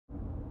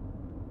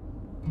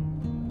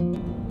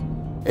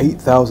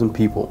8,000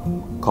 people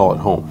call it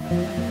home.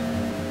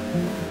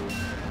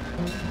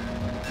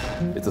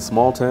 It's a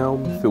small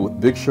town filled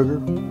with big sugar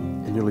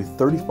and nearly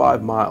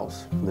 35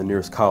 miles from the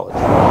nearest college.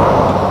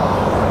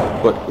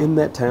 But in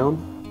that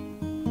town,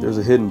 there's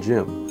a hidden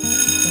gem.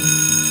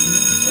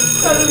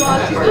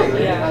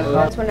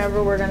 That's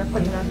whenever we're going to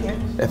put it on here.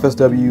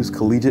 FSW's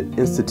Collegiate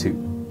Institute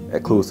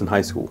at Clewiston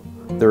High School.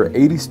 There are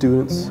 80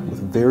 students with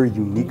very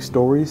unique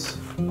stories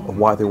of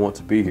why they want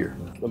to be here.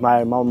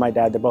 My mom and my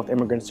dad, they're both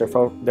immigrants.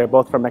 They're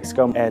both from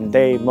Mexico, and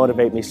they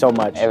motivate me so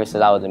much. Ever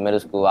since I was in middle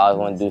school, I always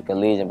wanted to do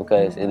Collegiate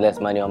because it's less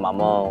money on my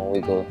mom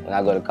when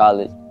I go to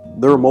college.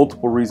 There are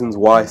multiple reasons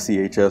why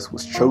CHS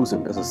was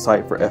chosen as a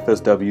site for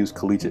FSW's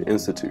Collegiate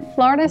Institute.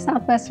 Florida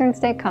Southwestern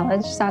State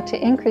College sought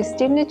to increase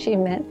student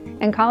achievement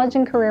and college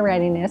and career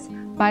readiness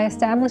by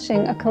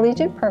establishing a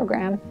collegiate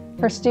program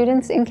for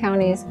students in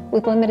counties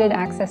with limited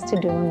access to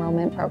dual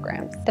enrollment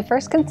programs. The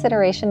first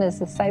consideration is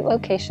the site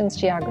location's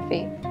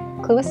geography.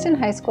 Clewiston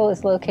High School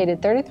is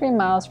located 33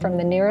 miles from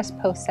the nearest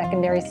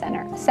post-secondary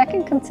center. The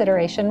second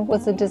consideration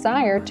was the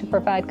desire to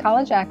provide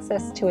college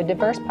access to a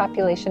diverse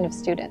population of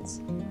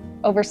students.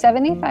 Over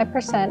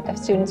 75% of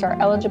students are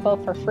eligible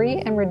for free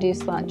and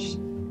reduced lunch.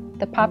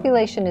 The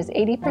population is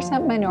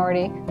 80%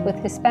 minority, with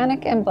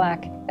Hispanic and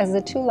Black as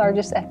the two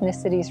largest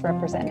ethnicities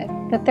represented.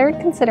 The third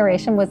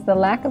consideration was the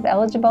lack of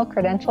eligible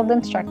credentialed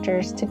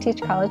instructors to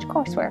teach college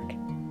coursework.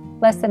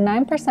 Less than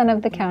 9%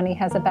 of the county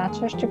has a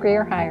bachelor's degree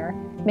or higher,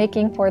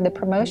 making for the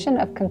promotion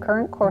of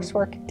concurrent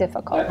coursework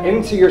difficult.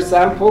 Into your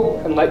sample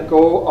and let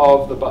go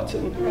of the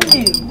button.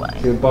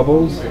 Your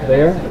bubbles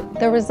there.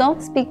 The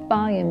results speak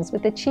volumes,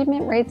 with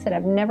achievement rates that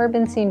have never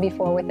been seen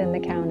before within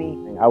the county.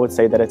 I would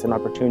say that it's an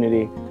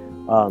opportunity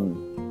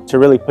to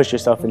really push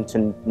yourself and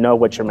to know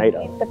what you're made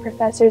of. The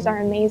professors are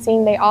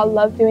amazing. They all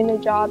love doing their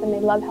job and they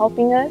love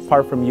helping us.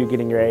 Apart from you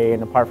getting your A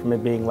and apart from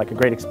it being like a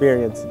great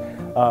experience,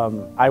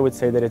 I would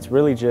say that it's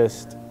really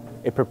just,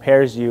 it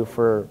prepares you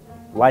for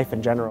life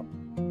in general.